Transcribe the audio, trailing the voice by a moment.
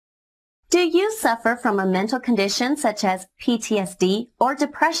Do you suffer from a mental condition such as PTSD or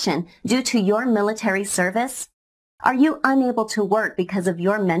depression due to your military service? Are you unable to work because of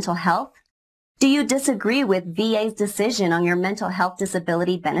your mental health? Do you disagree with VA's decision on your mental health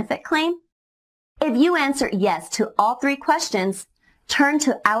disability benefit claim? If you answer yes to all three questions, turn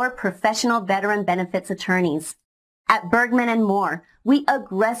to our professional veteran benefits attorneys. At Bergman & Moore, we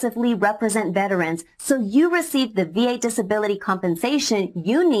aggressively represent veterans so you receive the VA disability compensation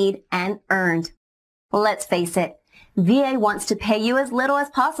you need and earned. Let's face it, VA wants to pay you as little as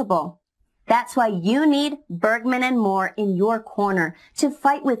possible. That's why you need Bergman & Moore in your corner to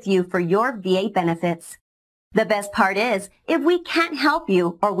fight with you for your VA benefits. The best part is, if we can't help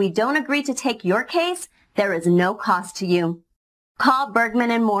you or we don't agree to take your case, there is no cost to you. Call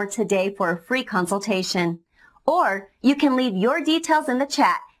Bergman & Moore today for a free consultation. Or you can leave your details in the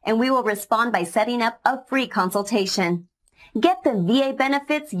chat and we will respond by setting up a free consultation. Get the VA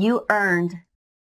benefits you earned.